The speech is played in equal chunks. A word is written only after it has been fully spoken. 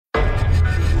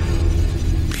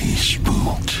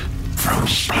Spooked from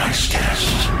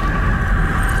Splicecast.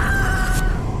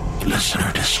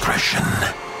 Listener discretion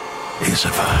is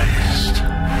advised.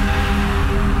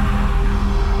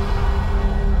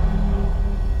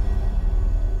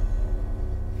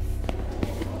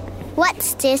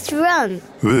 What's this room?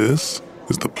 This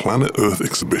is the Planet Earth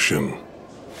exhibition.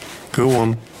 Go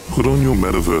on, put on your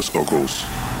metaverse goggles.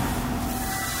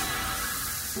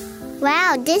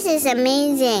 Wow, this is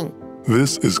amazing.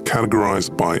 This is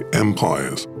categorized by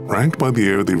empires, ranked by the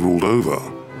area they ruled over,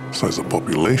 size of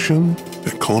population,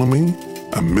 economy,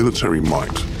 and military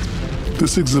might.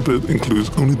 This exhibit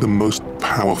includes only the most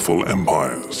powerful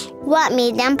empires. What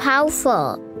made them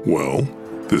powerful? Well,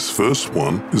 this first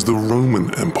one is the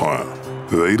Roman Empire.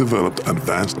 They developed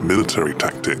advanced military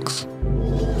tactics.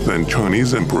 Then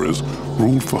Chinese emperors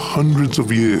ruled for hundreds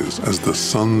of years as the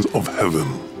sons of heaven.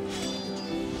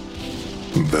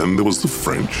 And then there was the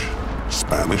French,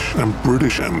 Spanish, and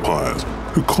British empires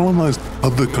who colonized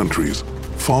other countries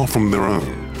far from their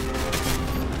own.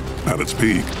 At its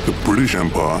peak, the British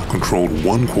Empire controlled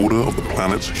 1/4 of the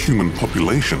planet's human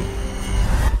population.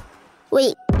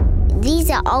 Wait, these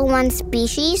are all one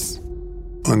species?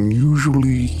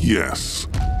 Unusually, yes.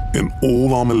 In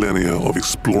all our millennia of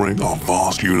exploring our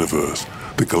vast universe,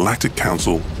 the Galactic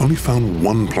Council only found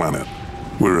one planet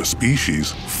where a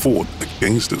species fought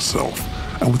against itself,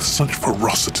 and with such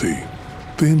ferocity.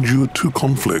 They endured 2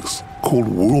 conflicts called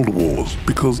World Wars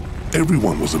because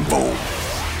everyone was involved.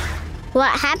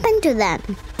 What happened to them?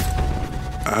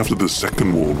 After the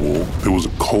Second World War, there was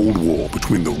a Cold War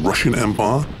between the Russian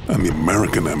Empire and the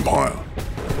American Empire.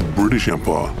 The British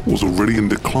Empire was already in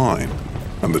decline,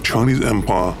 and the Chinese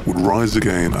Empire would rise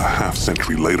again a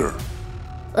half-century later.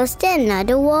 Was there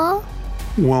another war?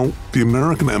 Well, the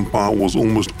American Empire was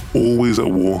almost always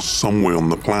at war somewhere on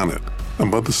the planet,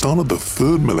 and by the start of the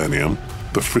 3rd millennium,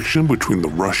 the friction between the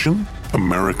Russian,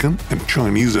 American, and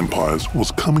Chinese empires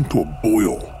was coming to a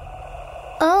boil.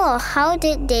 Oh, how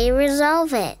did they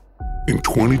resolve it? In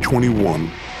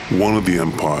 2021, one of the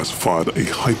empires fired a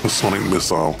hypersonic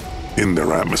missile in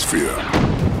their atmosphere.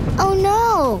 Oh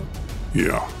no!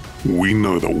 Yeah, we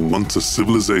know that once a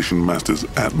civilization masters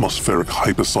atmospheric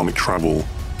hypersonic travel,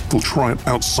 they'll try it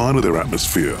outside of their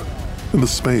atmosphere, in the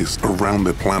space around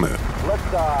their planet.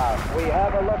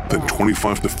 Then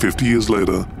 25 to 50 years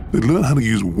later, they learn how to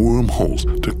use wormholes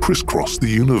to crisscross the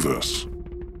universe.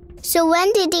 So when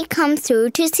did he come through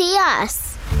to see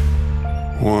us?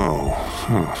 Wow.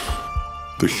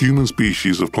 The human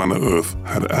species of planet Earth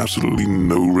had absolutely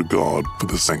no regard for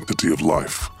the sanctity of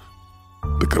life.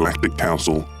 The Galactic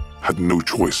Council had no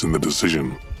choice in the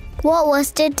decision. What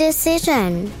was the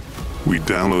decision? We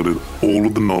downloaded all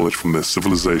of the knowledge from their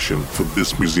civilization for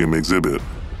this museum exhibit,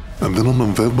 and then on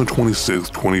November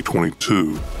 26,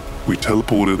 2022, we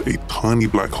teleported a tiny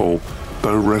black hole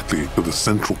directly to the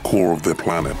central core of their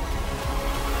planet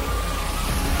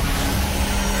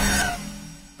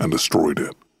and destroyed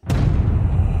it.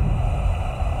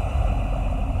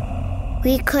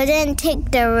 We couldn't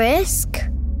take the risk?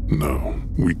 No,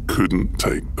 we couldn't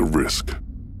take the risk.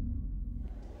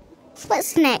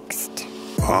 What's next?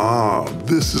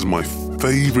 This is my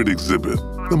favorite exhibit,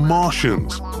 the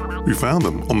Martians. We found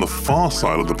them on the far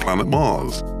side of the planet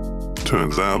Mars.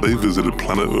 Turns out they visited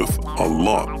planet Earth a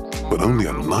lot, but only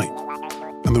at night.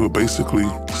 And they were basically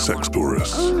sex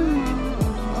tourists.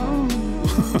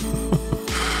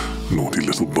 Naughty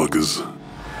little buggers.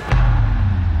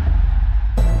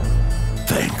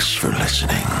 Thanks for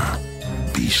listening.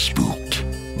 Be spooked.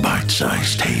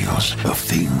 Bite-sized tales of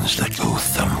things that go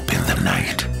thump in the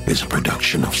night is a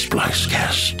production of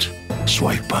Splicecast.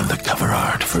 Swipe on the cover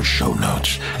art for show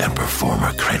notes and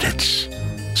performer credits.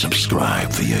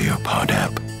 Subscribe via your pod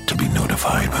app to be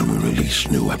notified when we release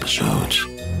new episodes.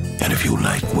 And if you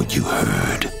like what you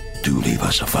heard, do leave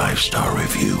us a 5-star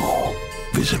review.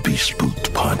 Visit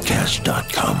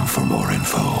BeSpookedPodcast.com for more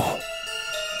info.